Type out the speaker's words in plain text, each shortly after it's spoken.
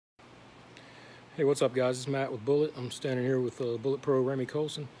Hey, what's up, guys? It's Matt with Bullet. I'm standing here with Bullet Pro Ramie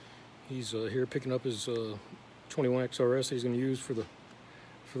Colson. He's here picking up his 21 XRS he's going to use for the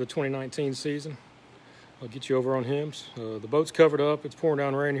 2019 season. I'll get you over on him. The boat's covered up. It's pouring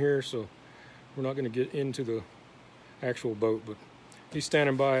down rain here, so we're not going to get into the actual boat, but he's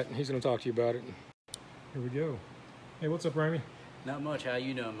standing by it and he's going to talk to you about it. Here we go. Hey, what's up, Ramie? Not much. How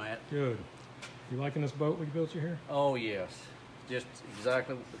you doing, Matt? Good. You liking this boat we built you here? Oh yes, just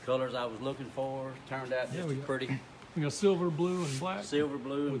exactly the colors I was looking for. Turned out just as pretty. We got silver, blue, and black. Silver,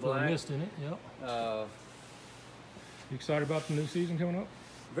 blue, and black. With a mist in it. Yep. You excited about the new season coming up?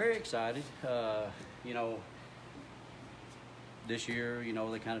 Very excited. You know, this year, you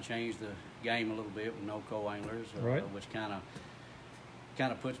know, they kind of changed the game a little bit with no co-anglers, right. Which kind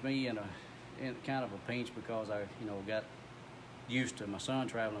of puts me in kind of a pinch because I, you know, got used to my son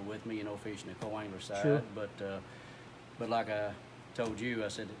traveling with me, you know, fishing the co-angler side. Sure. But like I told you, I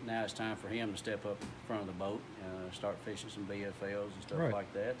said now it's time for him to step up in front of the boat, start fishing some BFLs and stuff right.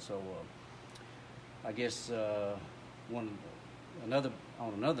 like that. So I guess on another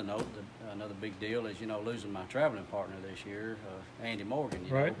note, another big deal is, you know, losing my traveling partner this year, Andy Morgan.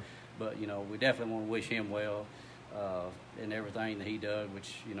 You right. know, but you know, we definitely want to wish him well in everything that he does.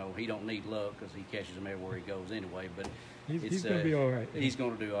 Which, you know, he don't need luck because he catches them everywhere he goes anyway. But he's going to be all right. He's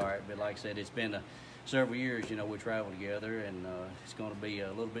going to do all right. But like I said, it's been several years, you know, we travel together, and it's going to be a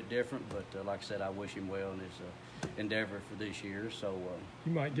little bit different. But like I said, I wish him well in his endeavor for this year. So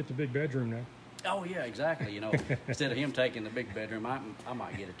you might get the big bedroom now. Oh yeah, exactly. You know, instead of him taking the big bedroom, I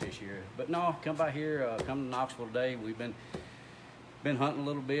might get it this year. But no, come by here, come to Knoxville today. We've been hunting a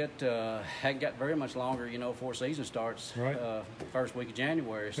little bit. Hadn't got very much longer, you know, before season starts. Right. First week of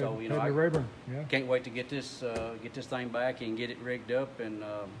January. So you know, Rayburn. Yeah. Can't wait to get this thing back and get it rigged up and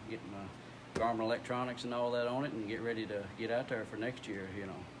get my Garmin electronics and all that on it, and get ready to get out there for next year. You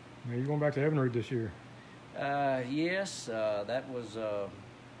know. Now you're going back to Evinrude this year. Yes, that was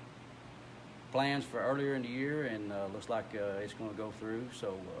plans for earlier in the year, and looks like it's going to go through.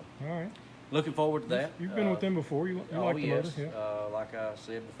 So. All right. Looking forward to that. You've been with them before. You like the motor, yeah. Like I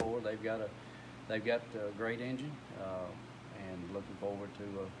said before, they've got a great engine, and looking forward to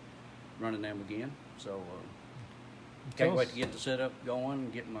running them again. So can't wait to get the setup going,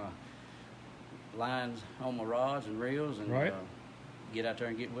 and get my lines on my rods and reels, and right. Get out there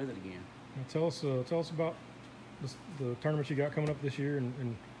and get with it again. Now tell us about the tournament you got coming up this year,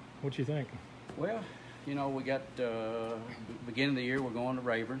 and what you think. Well, you know, we got beginning of the year, we're going to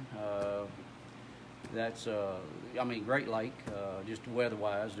Rayburn. That's I mean, Great Lake, just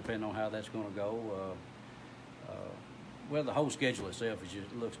weather-wise, depending on how that's going to go. Well, the whole schedule itself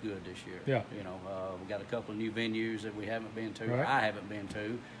looks good this year. Yeah. You know, we got a couple of new venues that we haven't been to. Right. I haven't been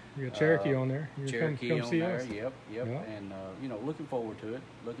to. You got Cherokee on there. Cherokee come on see there. us. Yep. And you know, looking forward to it.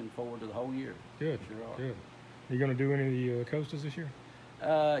 Looking forward to the whole year. Good. Sure are. Good. Are you going to do any of the coasters this year?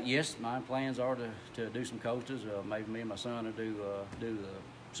 Yes, my plans are to do some coasters. Maybe me and my son will do the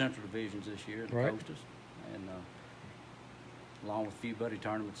Central Divisions this year, the right. coasters, and along with a few buddy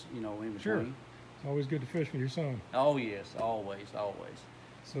tournaments, you know, in between. Sure. It's always good to fish with your son. Oh yes, always.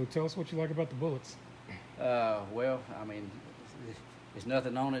 So tell us what you like about the bullets. Well, I mean, there's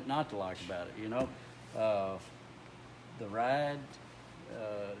nothing on it not to like about it, you know. The ride,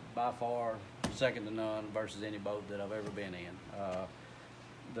 by far, second to none versus any boat that I've ever been in.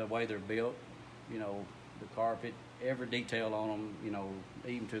 The way they're built, you know, the carpet, every detail on them, you know,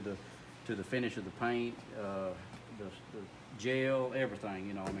 even to the finish of the paint, the gel, everything,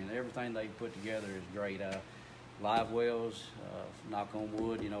 you know. I mean, everything they put together is great. Live wells, knock on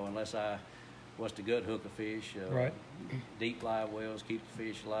wood, you know, unless I was to gut hook a fish. Right. Deep live wells keep the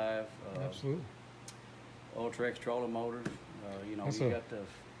fish alive. Absolutely. Ultrex trolling motors, you know,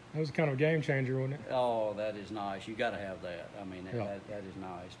 that was kind of a game changer, wasn't it? Oh, that is nice. You got to have that. I mean, that is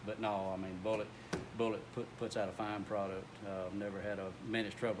nice. But no, I mean, Bullet puts out a fine product. I've never had a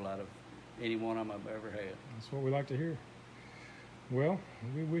minute's trouble out of any one of them I've ever had. That's what we like to hear. Well,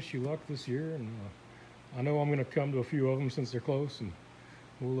 we wish you luck this year, and I know I'm going to come to a few of them since they're close, and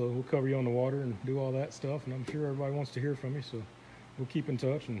we'll cover you on the water and do all that stuff. And I'm sure everybody wants to hear from you, so we'll keep in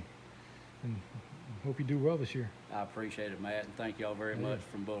touch and hope you do well this year. I appreciate it, Matt, and thank y'all very much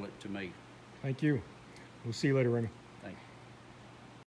from Bullet to me. Thank you. We'll see you later, Ramie.